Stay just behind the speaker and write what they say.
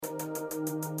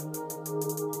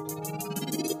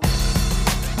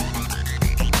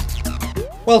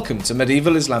Welcome to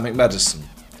Medieval Islamic Medicine.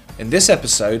 In this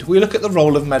episode, we look at the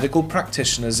role of medical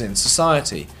practitioners in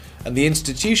society and the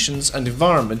institutions and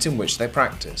environment in which they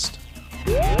practiced.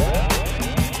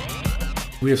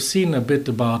 We have seen a bit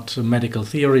about medical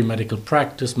theory, medical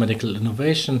practice, medical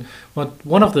innovation, but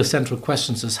one of the central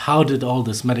questions is how did all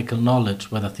this medical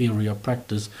knowledge, whether theory or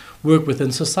practice, work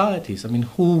within societies? I mean,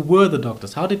 who were the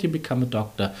doctors? How did you become a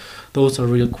doctor? Those are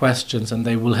real questions, and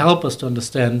they will help us to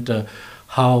understand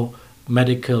how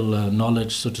medical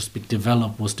knowledge, so to speak,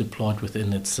 developed, was deployed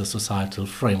within its societal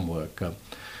framework.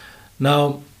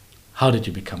 Now, how did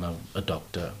you become a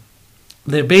doctor?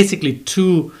 There are basically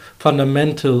two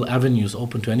fundamental avenues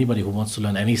open to anybody who wants to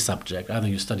learn any subject. Either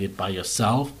you study it by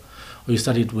yourself or you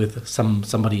study it with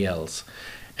somebody else.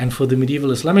 And for the medieval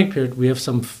Islamic period, we have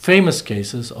some famous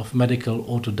cases of medical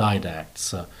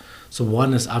autodidacts. So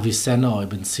one is Avicenna or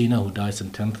Ibn Sina, who dies in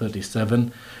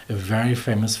 1037, a very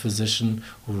famous physician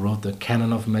who wrote the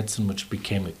Canon of Medicine, which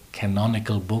became a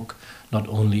canonical book, not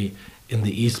only in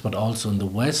the East but also in the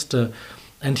West.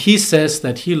 And he says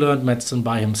that he learned medicine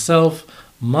by himself,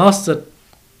 mastered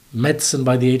medicine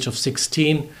by the age of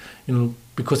 16,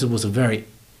 because it was a very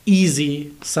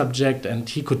easy subject and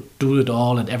he could do it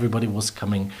all and everybody was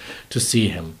coming to see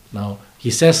him. Now,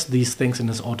 he says these things in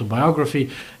his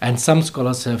autobiography, and some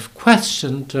scholars have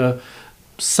questioned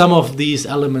some of these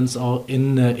elements are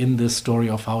in the story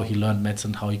of how he learned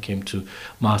medicine, how he came to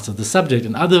master the subject.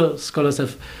 And other scholars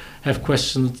have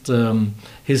questioned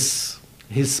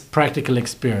his practical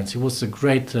experience. He was a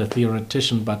great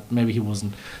theoretician, but maybe he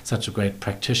wasn't such a great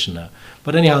practitioner.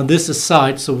 But anyhow, this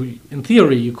aside, so in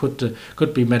theory you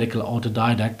could be medical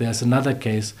autodidact. There's another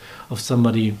case of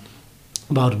somebody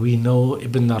about, we know,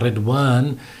 Ibn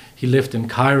Ridwan. He lived in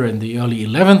Cairo in the early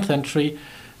 11th century.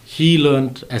 He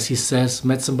learned, as he says,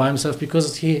 medicine by himself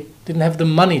because he didn't have the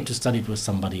money to study it with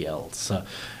somebody else.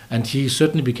 And he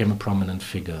certainly became a prominent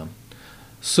figure.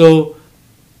 So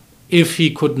if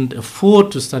he couldn't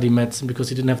afford to study medicine because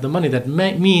he didn't have the money, that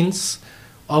means,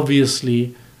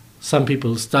 obviously, some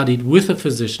people studied with a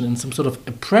physician in some sort of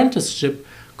apprenticeship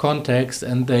context,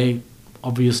 and they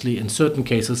obviously, in certain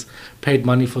cases, paid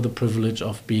money for the privilege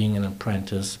of being an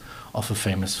apprentice of a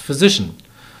famous physician.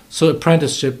 So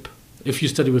apprenticeship, if you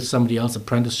study with somebody else,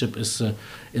 apprenticeship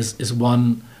is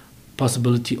one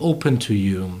possibility open to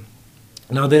you.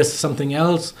 Now there's something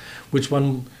else which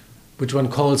one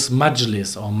calls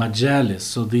majlis or majalis.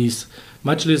 So these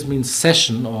majlis means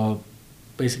session, or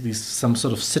basically some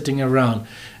sort of sitting around,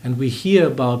 and we hear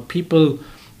about people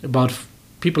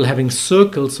having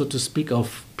circles, so to speak,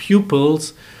 of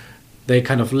pupils. They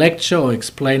kind of lecture or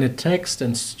explain a text,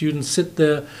 and students sit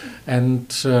there and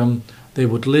they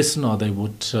would listen, or they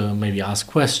would maybe ask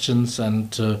questions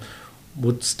and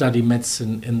would study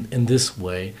medicine in this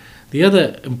way. The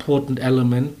other important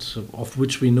element of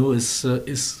which we know is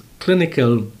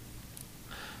clinical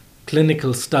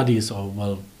studies,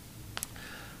 or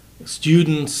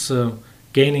students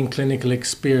gaining clinical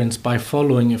experience by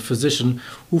following a physician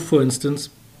who, for instance,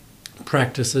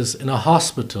 practices in a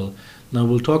hospital. Now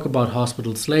we'll talk about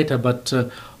hospitals later, but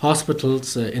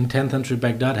hospitals in 10th century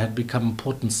Baghdad had become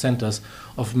important centers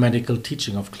of medical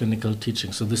teaching, of clinical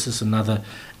teaching. So this is another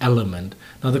element.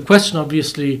 Now the question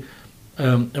obviously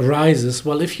arises,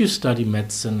 well, if you study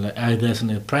medicine either as an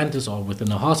apprentice or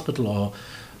within a hospital or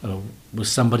with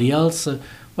somebody else,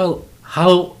 well,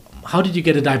 how did you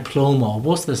get a diploma? Or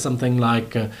was there something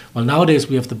like, well, nowadays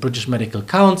we have the British Medical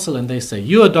Council and they say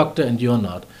you're a doctor and you're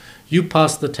not. You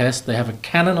pass the test. They have a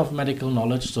canon of medical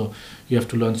knowledge, so you have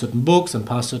to learn certain books and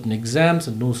pass certain exams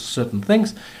and know certain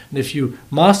things. And if you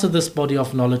master this body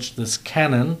of knowledge, this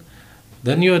canon,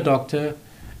 then you're a doctor.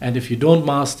 And if you don't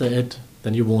master it,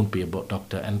 then you won't be a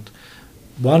doctor. And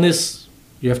one is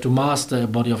you have to master a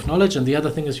body of knowledge, and the other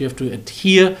thing is you have to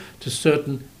adhere to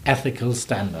certain ethical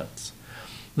standards.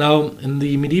 Now, in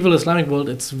the medieval Islamic world,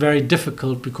 it's very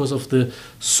difficult because of the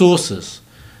sources.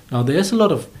 Now, there's a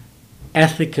lot of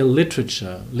ethical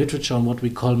literature on what we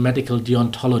call medical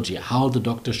deontology, how the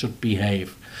doctor should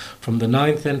behave. From the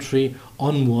 9th century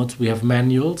onwards, we have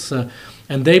manuals,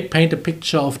 and they paint a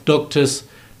picture of doctors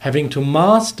having to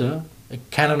master a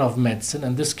canon of medicine,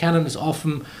 and this canon is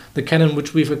often the canon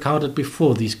which we've encountered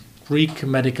before, these Greek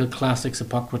medical classics,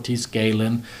 Hippocrates,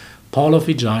 Galen, Paul of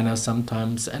Aegina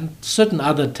sometimes, and certain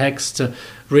other texts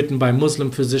written by Muslim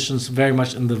physicians very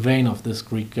much in the vein of this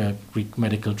Greek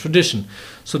medical tradition.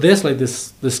 So there's like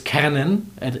this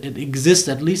canon, and it exists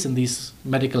at least in these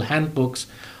medical handbooks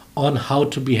on how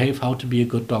to behave, how to be a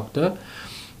good doctor.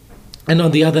 And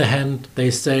on the other hand,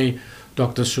 they say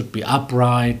doctors should be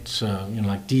upright,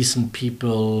 like decent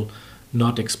people,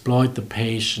 not exploit the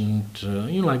patient,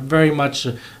 like very much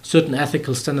certain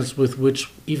ethical standards with which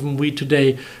even we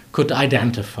today could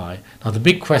identify. Now the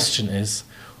big question is,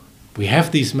 we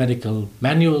have these medical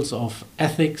manuals of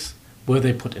ethics. Were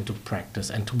they put into practice,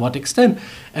 and to what extent?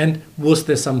 And was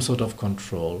there some sort of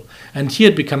control? And here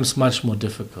it becomes much more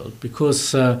difficult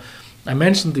because I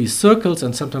mentioned these circles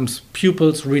and sometimes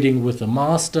pupils reading with the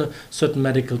master certain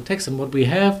medical texts, and what we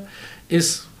have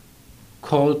is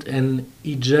called an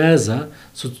ijaza,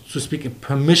 so to speak, a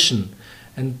permission.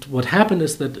 And what happened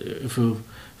is that if a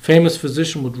famous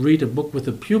physician would read a book with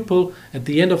a pupil, at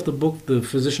the end of the book the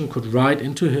physician could write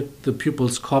into the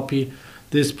pupil's copy,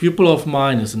 "This pupil of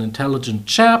mine is an intelligent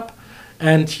chap,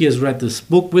 and he has read this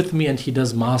book with me and he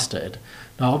does master it."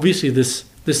 Now obviously this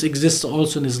exists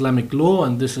also in Islamic law,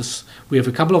 and we have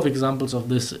a couple of examples of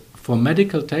this for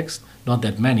medical texts, not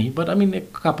that many, but I mean a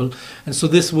couple. And so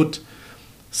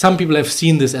some people have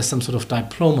seen this as some sort of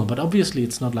diploma, but obviously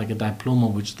it's not like a diploma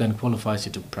which then qualifies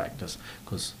you to practice,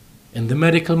 because in the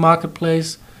medical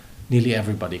marketplace nearly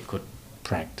everybody could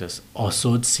practice, or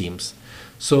so it seems.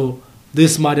 So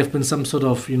this might have been some sort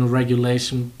of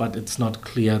regulation, but it's not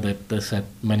clear that this had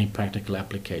many practical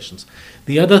applications.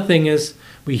 The other thing is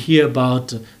we hear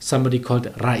about somebody called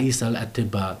Ra'is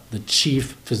al-Attiba, the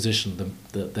chief physician,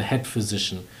 the head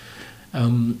physician,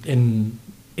 in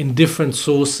different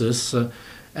sources.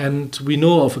 And we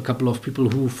know of a couple of people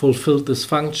who fulfilled this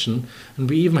function, and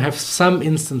we even have some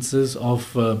instances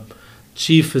of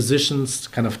chief physicians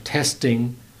kind of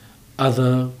testing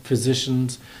other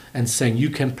physicians and saying you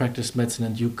can practice medicine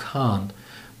and you can't.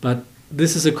 But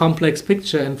this is a complex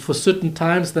picture, and for certain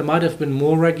times there might have been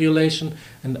more regulation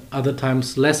and other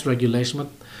times less regulation. But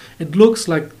it looks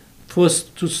like to a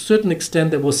certain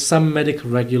extent there was some medical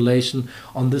regulation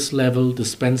on this level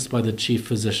dispensed by the chief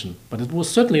physician. But it was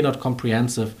certainly not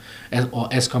comprehensive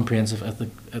as comprehensive as the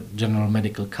General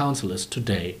Medical Council is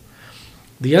today.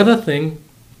 The other thing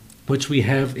which we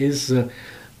have is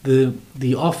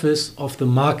the office of the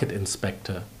market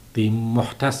inspector, the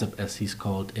muhtasib as he's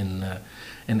called in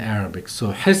Arabic.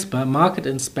 So Hisba, market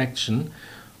inspection,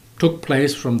 took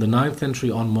place from the 9th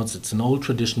century onwards. It's an old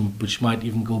tradition which might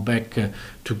even go back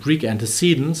to Greek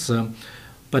antecedents.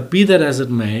 But be that as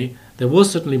it may, there was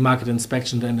certainly market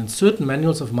inspection, and in certain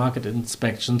manuals of market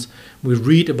inspections we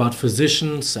read about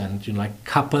physicians and like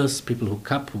cuppers, people who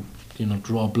cup, who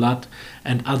draw blood,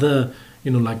 and other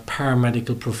like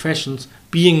paramedical professions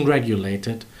being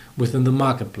regulated within the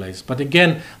marketplace. But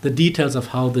again, the details of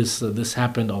how this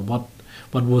happened or what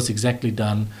was exactly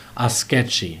done are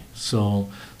sketchy. So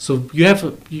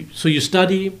you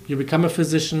study, you become a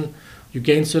physician, you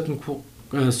gain certain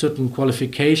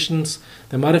qualifications.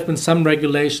 There might have been some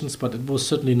regulations, but it was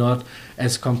certainly not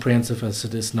as comprehensive as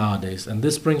it is nowadays. And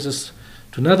this brings us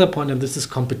to another point, and this is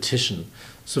competition.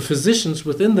 So physicians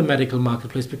within the medical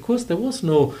marketplace, because there was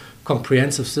no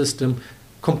comprehensive system,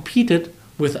 competed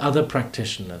with other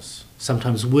practitioners.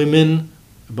 Sometimes women,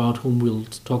 about whom we'll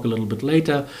talk a little bit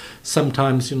later,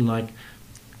 sometimes like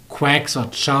quacks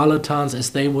or charlatans,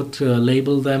 as they would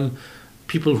label them,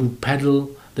 people who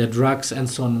peddle their drugs and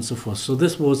so on and so forth. So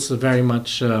this was very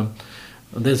much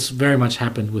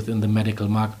happened within the medical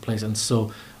marketplace, and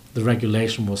so the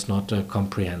regulation was not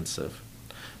comprehensive.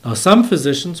 Now some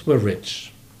physicians were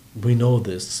rich, we know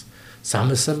this.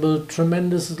 Some assembled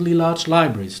tremendously large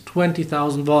libraries,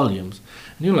 20,000 volumes.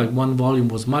 And like one volume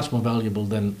was much more valuable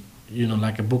than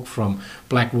like a book from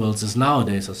Blackwell's is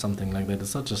nowadays or something like that.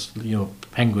 It's not just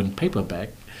Penguin paperback.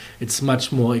 It's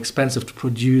much more expensive to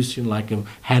produce like a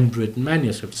handwritten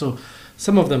manuscript. So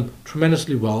some of them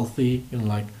tremendously wealthy,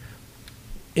 like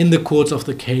in the courts of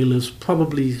the caliphs,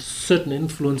 probably certain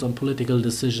influence on political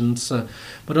decisions.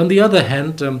 But on the other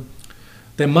hand,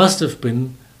 there must have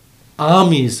been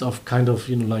armies of kind of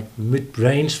like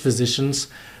mid-range physicians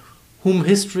whom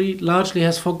history largely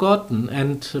has forgotten,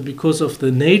 and because of the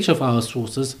nature of our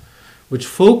sources, which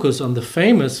focus on the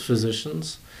famous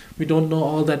physicians, we don't know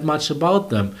all that much about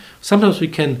them. Sometimes we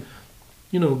can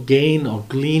gain or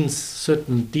glean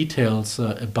certain details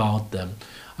about them.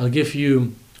 I'll give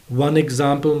you one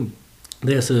example.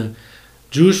 There's a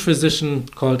Jewish physician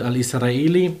called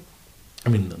Al-Israeli,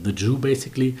 the Jew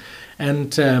basically,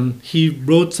 and he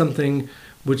wrote something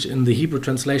which in the Hebrew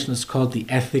translation is called the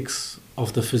Ethics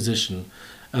of the Physician,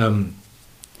 Musaha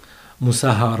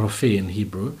Rofe in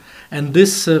Hebrew. And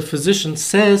this physician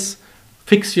says,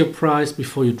 fix your price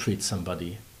before you treat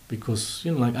somebody, because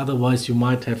like otherwise you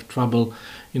might have trouble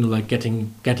like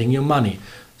getting your money.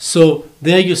 So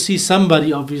there you see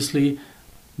somebody obviously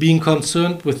being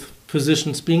concerned with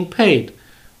physicians being paid.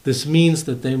 This means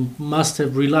that they must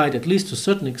have relied, at least to a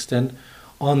certain extent,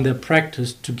 on their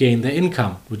practice to gain their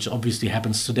income, which obviously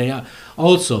happens today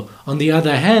also. On the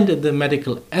other hand, in the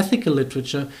medical ethical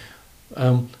literature,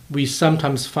 we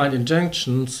sometimes find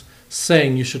injunctions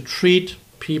saying you should treat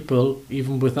people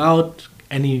even without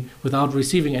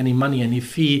receiving any money, any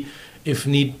fee, if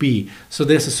need be. So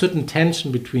there's a certain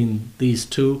tension between these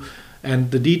two,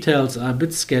 and the details are a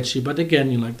bit sketchy. But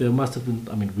again, there must have been.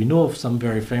 I mean, we know of some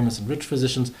very famous and rich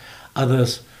physicians.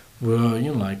 Others were,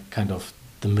 kind of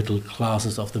the middle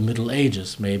classes of the Middle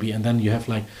Ages, maybe. And then you have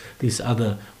these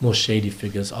other more shady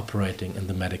figures operating in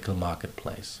the medical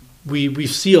marketplace. We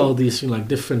see all these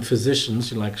different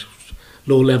physicians,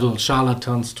 low-level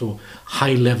charlatans to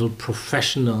high-level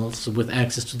professionals with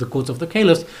access to the courts of the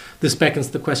caliphs. This beckons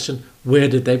the question: where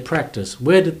did they practice?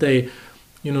 Where did they,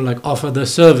 offer their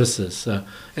services?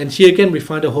 And here again we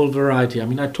find a whole variety. I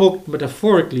mean, I talked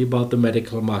metaphorically about the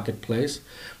medical marketplace,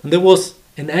 and there was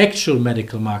an actual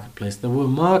medical marketplace. There were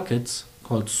markets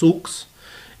called souks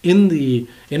in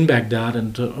Baghdad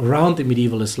and around the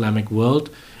medieval Islamic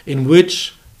world, in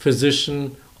which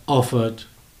physicians offered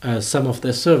some of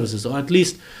their services, or at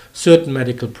least certain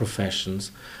medical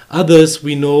professions. Others,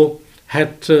 we know,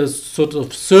 had sort of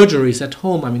surgeries at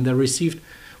home. I mean,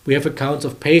 we have accounts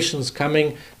of patients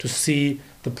coming to see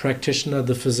the practitioner,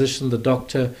 the physician, the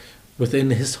doctor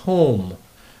within his home.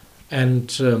 And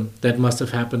that must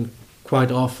have happened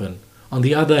quite often. On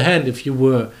the other hand, if you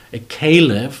were a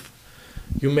caliph,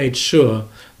 you made sure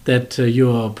that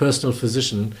your personal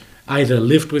physician either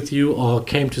lived with you or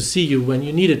came to see you when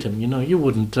you needed him. You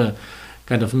wouldn't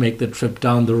kind of make the trip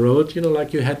down the road,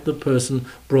 you had the person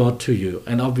brought to you.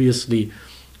 And obviously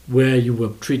where you were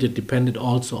treated depended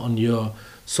also on your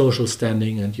social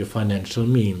standing and your financial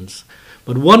means.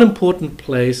 But one important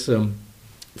place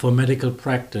for medical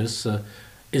practice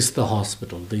is the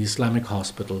hospital, the Islamic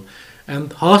hospital.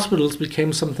 And hospitals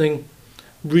became something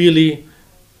really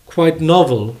quite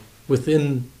novel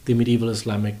within the medieval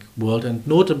Islamic world, and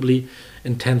notably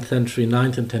in 9th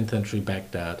and 10th century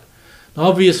Baghdad. Now,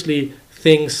 obviously,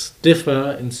 things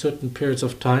differ in certain periods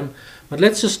of time, but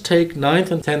let's just take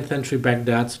 9th and 10th century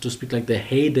Baghdad, so to speak, like the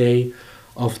heyday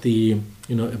of the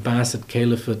Abbasid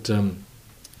Caliphate,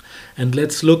 and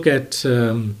let's look at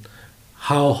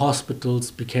how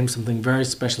hospitals became something very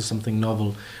special, something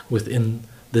novel within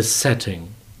this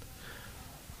setting.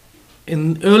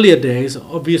 In earlier days,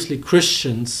 obviously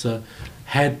Christians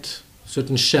had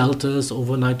certain shelters,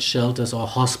 overnight shelters or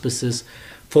hospices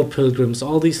for pilgrims.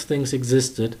 All these things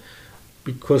existed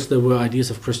because there were ideas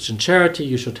of Christian charity.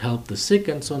 You should help the sick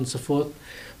and so on and so forth.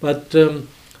 But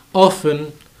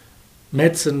often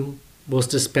medicine was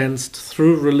dispensed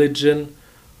through religion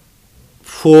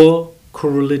for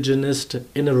co-religionists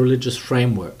in a religious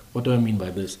framework. What do I mean by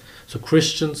this? So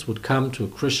Christians would come to a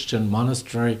Christian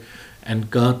monastery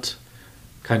and got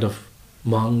kind of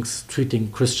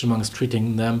Christian monks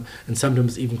treating them, and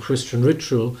sometimes even Christian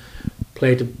ritual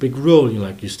played a big role.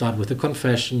 You start with a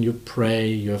confession, you pray,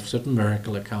 you have certain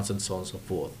miracle accounts, and so on and so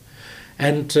forth.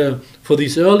 And for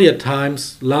these earlier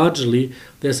times, largely,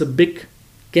 there's a big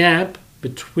gap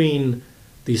between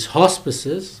these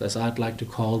hospices, as I'd like to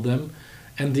call them,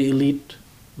 and the elite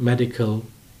medical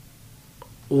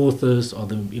authors or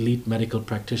the elite medical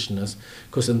practitioners,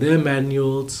 because in their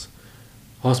manuals,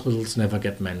 hospitals never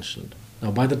get mentioned.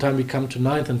 Now, by the time we come to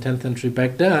 9th and 10th century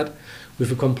Baghdad, we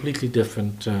have a completely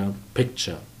different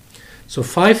picture. So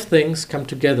 5 things come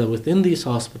together within these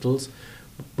hospitals,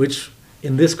 which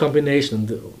in this combination,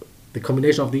 the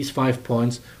combination of these 5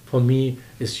 points, for me,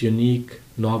 is unique,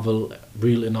 novel,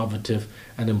 real innovative,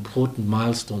 and important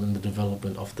milestone in the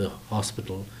development of the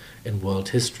hospital in world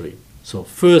history. So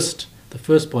the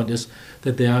first point is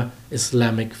that there are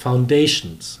Islamic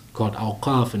foundations, called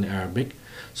awqaf in Arabic.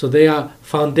 So they are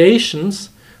foundations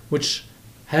which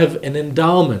have an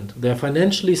endowment. They are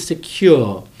financially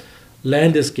secure.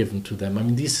 Land is given to them. I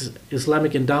mean, these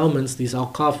Islamic endowments, these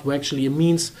awqaf, were actually a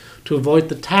means to avoid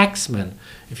the taxman.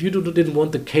 If you didn't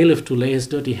want the caliph to lay his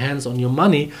dirty hands on your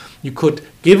money, you could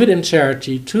give it in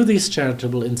charity to these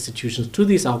charitable institutions, to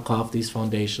these awqaf, these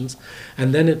foundations,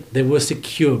 and then they were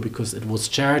secure because it was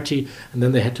charity, and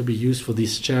then they had to be used for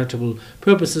these charitable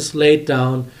purposes laid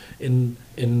down in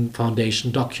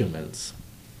foundation documents.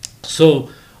 So,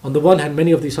 on the one hand,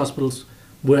 many of these hospitals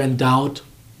were endowed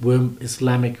with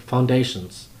Islamic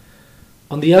foundations.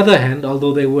 On the other hand,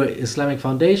 although they were Islamic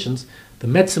foundations, the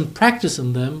medicine practice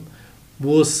in them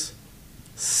was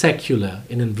secular,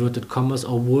 in inverted commas,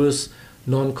 or was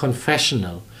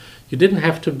non-confessional. You didn't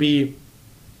have to be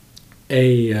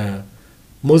a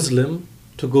Muslim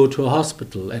to go to a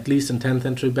hospital, at least in 10th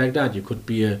century Baghdad. You could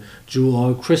be a Jew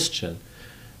or a Christian.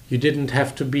 You didn't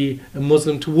have to be a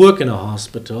Muslim to work in a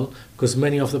hospital, because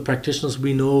many of the practitioners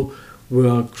we know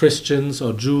were Christians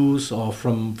or Jews, or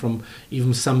from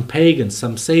even some pagans,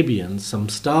 some Sabians, some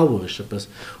star worshippers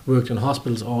worked in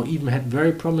hospitals, or even had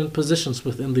very prominent positions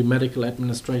within the medical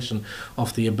administration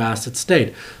of the Abbasid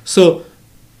state. So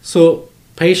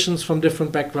patients from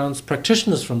different backgrounds,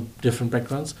 practitioners from different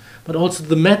backgrounds, but also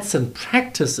the medicine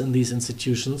practice in these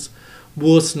institutions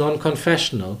was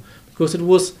non-confessional, because it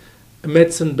was a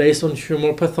medicine based on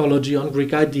humoral pathology, on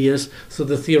Greek ideas. So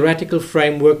the theoretical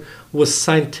framework was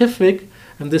scientific,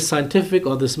 and this scientific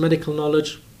or this medical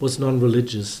knowledge was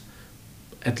non-religious,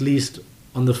 at least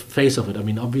on the face of it. I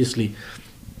mean, obviously,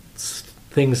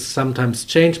 things sometimes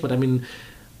change, but I mean,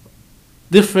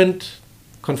 different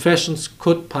confessions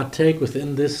could partake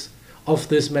within this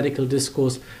medical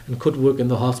discourse and could work in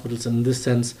the hospitals. And in this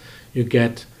sense, you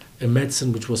get a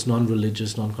medicine which was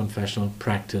non-religious, non-confessional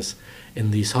practice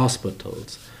in these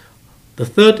hospitals. The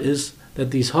third point is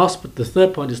that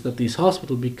these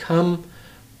hospitals become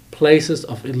places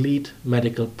of elite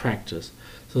medical practice.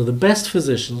 So the best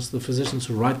physicians, the physicians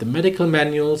who write the medical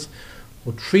manuals,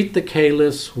 who treat the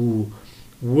caliphs, who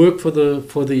work for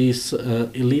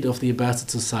the elite of the Abbasid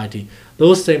society,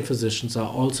 those same physicians are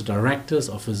also directors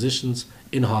or physicians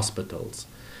in hospitals.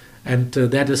 And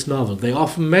that is novel. They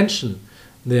often mention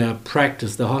their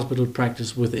practice, their hospital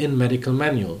practice, within medical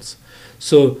manuals.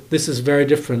 So this is very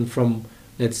different from,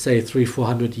 let's say,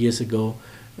 300-400 years ago,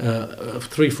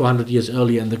 300-400 years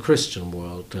earlier in the Christian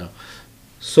world.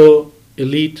 So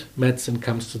elite medicine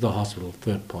comes to the hospital,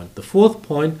 third point. The fourth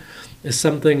point is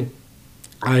something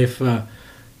I've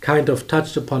kind of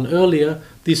touched upon earlier.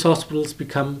 These hospitals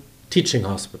become teaching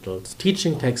hospitals.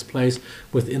 Teaching takes place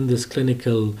within this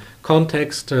clinical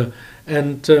context,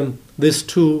 and this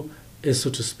too is, so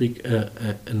to speak,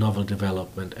 a novel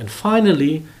development. And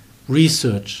finally,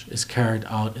 research is carried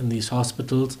out in these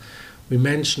hospitals. We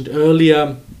mentioned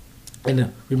earlier, in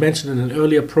an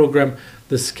earlier program,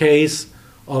 this case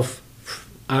of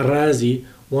Arazi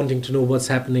wanting to know what's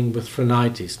happening with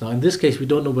phrenitis. Now, in this case, we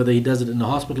don't know whether he does it in the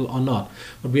hospital or not,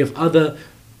 but we have other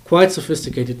quite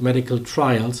sophisticated medical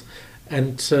trials,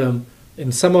 and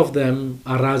in some of them,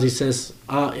 Arazi says,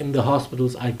 in the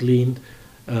hospitals I gleaned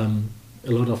a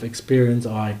lot of experience,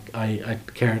 or I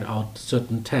carried out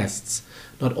certain tests.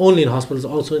 Not only in hospitals,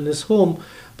 also in his home,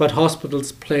 but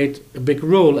hospitals played a big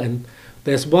role. And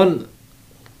there's one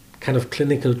kind of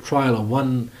clinical trial, or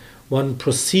one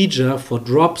procedure for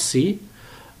dropsy,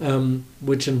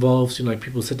 which involves, like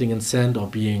people sitting in sand or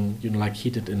being, like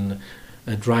heated in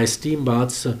dry steam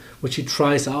baths, which he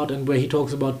tries out, and where he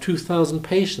talks about 2,000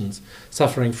 patients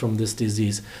suffering from this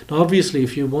disease. Now, obviously,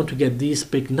 if you want to get these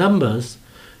big numbers,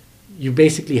 you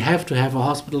basically have to have a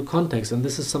hospital context, and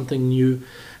this is something new.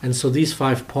 And so these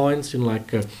 5 points,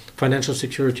 financial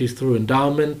security through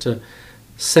endowment,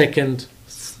 second,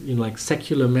 like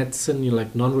secular medicine,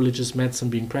 like non-religious medicine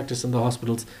being practiced in the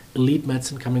hospitals, elite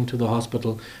medicine coming to the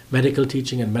hospital, medical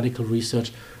teaching and medical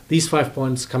research. These 5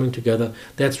 points coming together,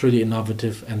 that's really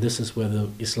innovative, and this is where the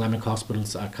Islamic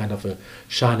hospitals are kind of a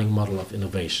shining model of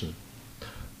innovation.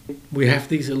 We have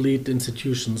these elite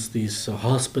institutions, these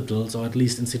hospitals, or at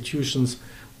least institutions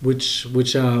which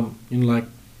are like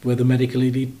where the medical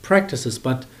elite practices.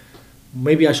 But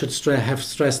maybe I should have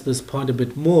stressed this point a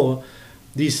bit more.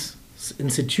 These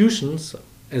institutions,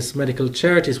 as medical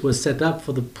charities, were set up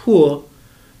for the poor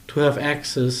to have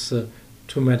access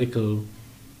to medical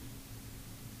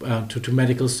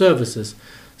services.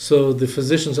 So the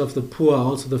physicians of the poor are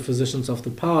also the physicians of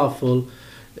the powerful,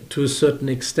 to a certain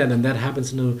extent, and that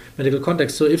happens in a medical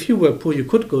context. So if you were poor, you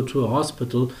could go to a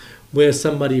hospital where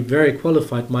somebody very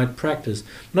qualified might practice.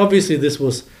 And obviously these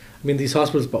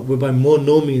hospitals were by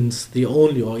no means the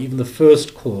only or even the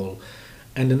first call.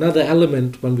 And another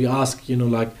element when we ask,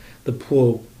 like the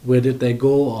poor, where did they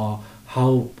go, or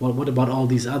what about all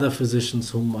these other physicians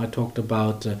whom I talked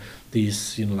about,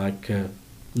 these,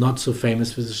 not so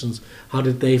famous physicians, how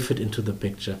did they fit into the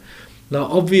picture? Now,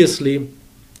 obviously,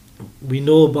 we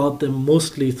know about them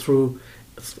mostly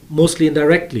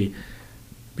indirectly,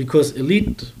 because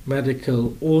elite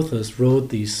medical authors wrote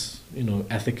these,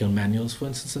 ethical manuals, for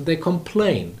instance, and they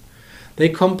complain. They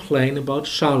complain about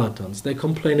charlatans. They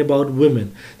complain about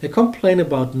women. They complain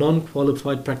about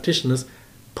non-qualified practitioners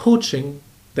poaching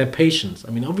their patients.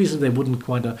 I mean, obviously they wouldn't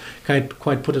quite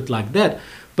put it like that,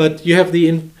 but you have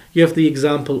the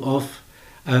example of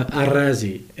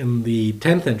Arazi in the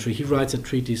 10th century. He writes a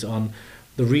treatise on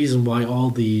the reason why all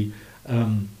these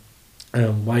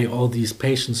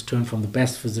patients turn from the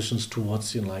best physicians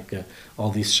towards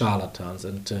all these charlatans,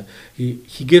 and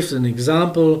he gives an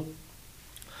example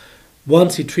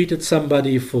Once he treated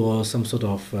somebody for some sort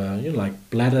of like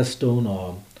bladder stone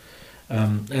or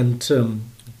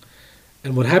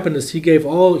and what happened is he did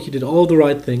all the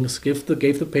right things, gave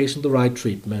the patient the right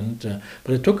treatment,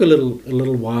 but it took a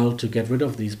little while to get rid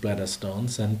of these bladder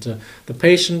stones, and the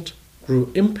patient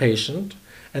grew impatient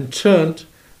and turned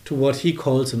to what he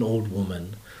calls an old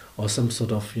woman or some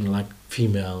sort of like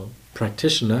female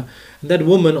practitioner, and that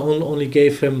woman only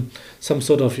gave him some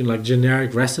sort of like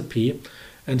generic recipe,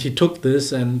 and he took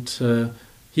this and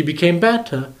he became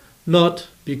better, not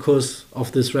because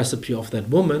of this recipe of that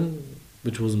woman,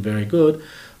 which wasn't very good,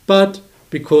 but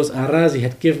because Ar-Razi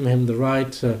had given him the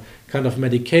right kind of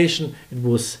medication. It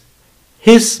was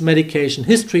his medication,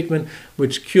 his treatment,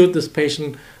 which cured this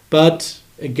patient. But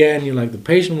again, like the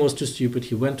patient was too stupid.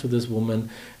 He went to this woman,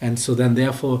 and so then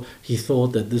therefore he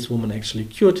thought that this woman actually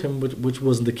cured him, which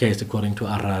wasn't the case according to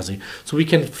Ar-Razi. So we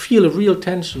can feel a real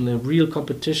tension, a real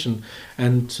competition,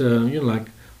 and like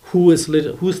who's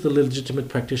the legitimate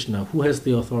practitioner? Who has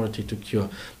the authority to cure?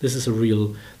 This is a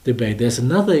real debate. There's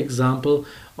another example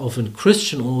of a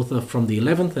Christian author from the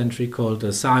 11th century called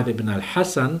Sa'd ibn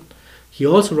al-Hasan. He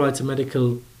also writes a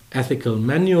medical ethical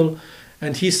manual,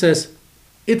 and he says,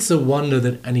 it's a wonder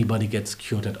that anybody gets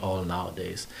cured at all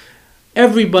nowadays.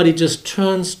 Everybody just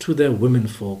turns to their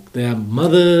womenfolk, their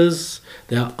mothers,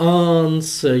 their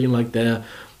aunts, like their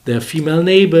female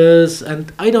neighbors,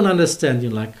 and I don't understand,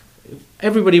 like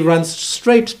everybody runs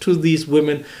straight to these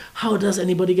women. How does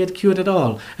anybody get cured at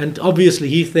all? And obviously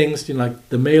he thinks, like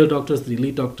the male doctors, the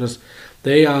elite doctors,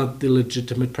 they are the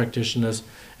legitimate practitioners.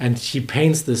 And he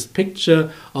paints this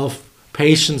picture of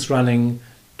patients running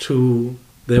to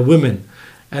their women.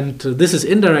 And this is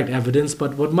indirect evidence,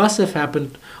 but what must have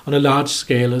happened on a large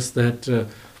scale is that,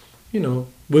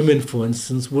 women, for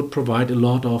instance, would provide a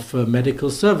lot of medical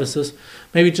services,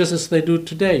 maybe just as they do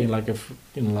today. Like if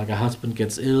like a husband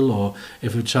gets ill or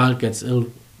if a child gets ill,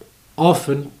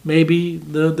 often maybe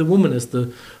the woman is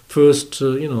the first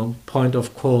point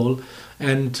of call,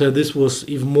 and this was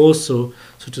even more so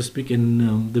to speak,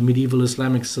 in the medieval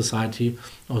Islamic society,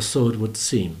 or so it would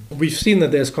seem. We've seen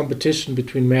that there's competition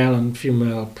between male and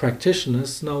female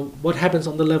practitioners. Now, what happens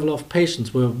on the level of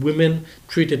patients? Were women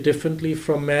treated differently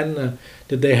from men?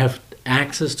 Did they have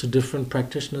access to different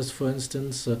practitioners, for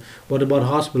instance? What about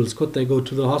hospitals? Could they go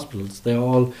to the hospitals? They're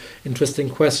all interesting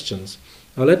questions.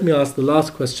 Now, let me ask the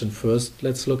last question first.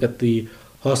 Let's look at the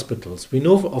hospitals. We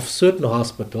know of certain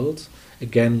hospitals,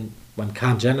 again, one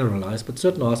can't generalize, but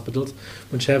certain hospitals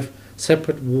which have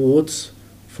separate wards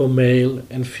for male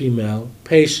and female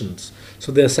patients.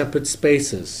 So they're separate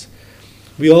spaces.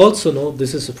 We also know,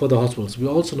 this is for the hospitals, we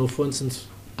also know, for instance,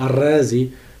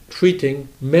 Ar-Razi treating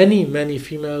many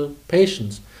female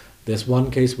patients. There's one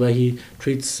case where he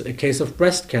treats a case of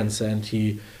breast cancer, and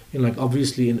he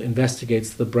obviously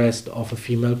investigates the breast of a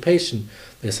female patient.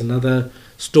 There's another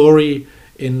story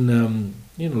in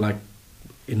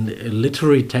in a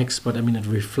literary text, but it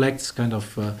reflects kind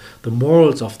of the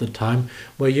morals of the time,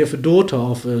 where you have a daughter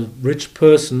of a rich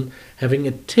person having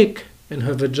a tick in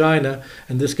her vagina,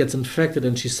 and this gets infected,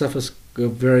 and she suffers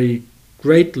very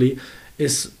greatly,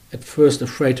 is at first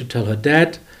afraid to tell her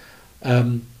dad.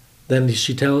 Then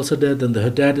she tells her dad, and her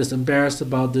dad is embarrassed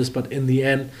about this, but in the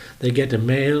end they get a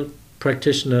male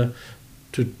practitioner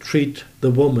to treat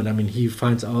the woman. He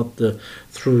finds out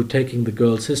through taking the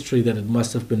girl's history that it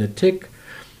must have been a tick,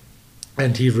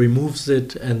 and he removes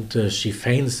it, and she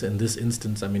faints in this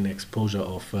instance, exposure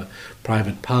of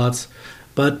private parts.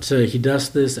 But he does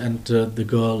this, and the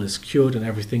girl is cured, and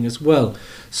everything is well.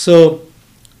 So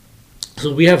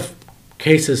we have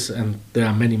cases, and there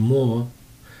are many more.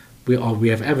 We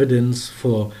have evidence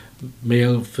for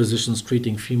male physicians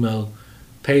treating female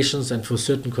patients, and for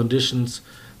certain conditions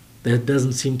there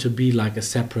doesn't seem to be like a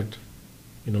separate,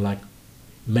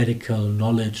 medical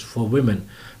knowledge for women.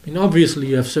 Obviously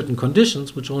you have certain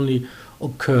conditions which only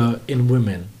occur in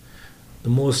women. The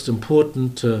most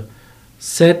important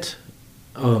set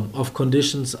of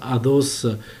conditions are those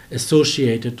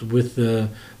associated with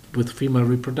female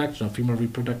reproduction, or female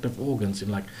reproductive organs,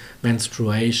 like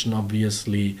menstruation,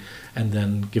 obviously, and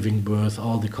then giving birth,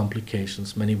 all the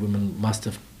complications. Many women must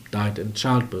have died in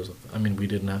childbirth. We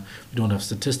don't have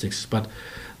statistics, but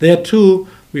there too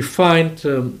we find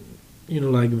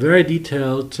very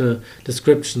detailed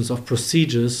descriptions of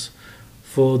procedures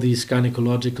for these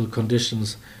gynecological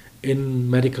conditions in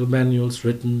medical manuals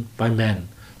written by men.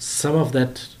 Some of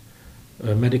that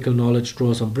medical knowledge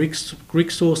draws on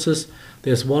Greek sources.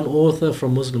 There's one author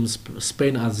from Muslim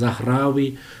Spain,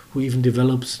 al-Zahrawi, who even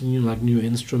develops new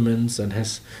instruments and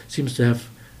seems to have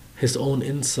his own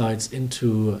insights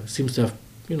into, seems to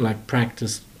have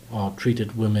practiced or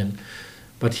treated women.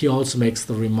 But he also makes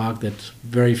the remark that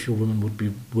very few women would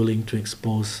be willing to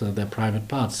expose their private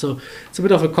parts. So it's a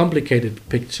bit of a complicated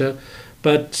picture,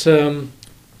 but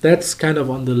that's kind of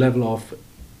on the level of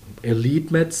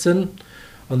elite medicine.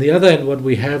 On the other hand, what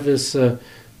we have is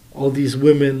all these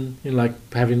women, like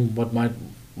having what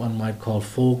one might call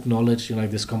folk knowledge,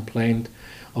 like this complaint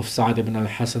of Sa'd ibn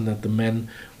al-Hasan that the men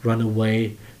run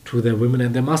away to their women,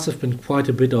 and there must have been quite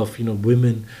a bit of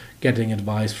women getting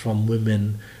advice from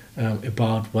women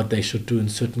about what they should do in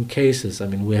certain cases. I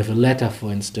mean, we have a letter,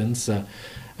 for instance,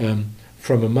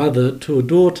 from a mother to a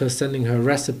daughter sending her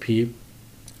recipe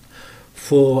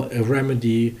for a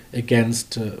remedy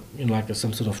against like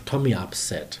some sort of tummy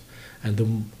upset.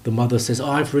 And the mother says, "Oh,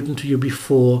 I've written to you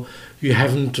before. You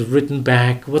haven't written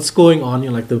back. What's going on?"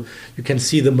 You can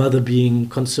see the mother being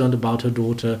concerned about her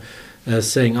daughter,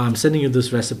 saying, "I'm sending you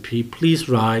this recipe. Please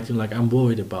write. I'm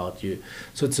worried about you."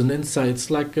 So it's an insight.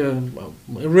 It's like a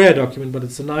rare document, but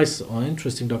it's a nice or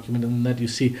interesting document. And that you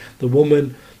see the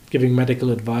woman giving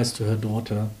medical advice to her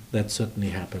daughter. That certainly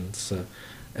happens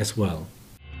as well.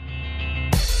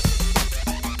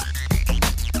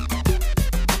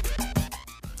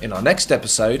 In our next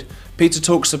episode, Peter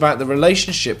talks about the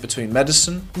relationship between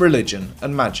medicine, religion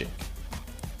and magic.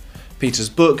 Peter's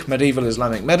book, Medieval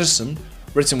Islamic Medicine,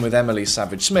 written with Emily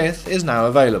Savage Smith, is now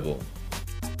available.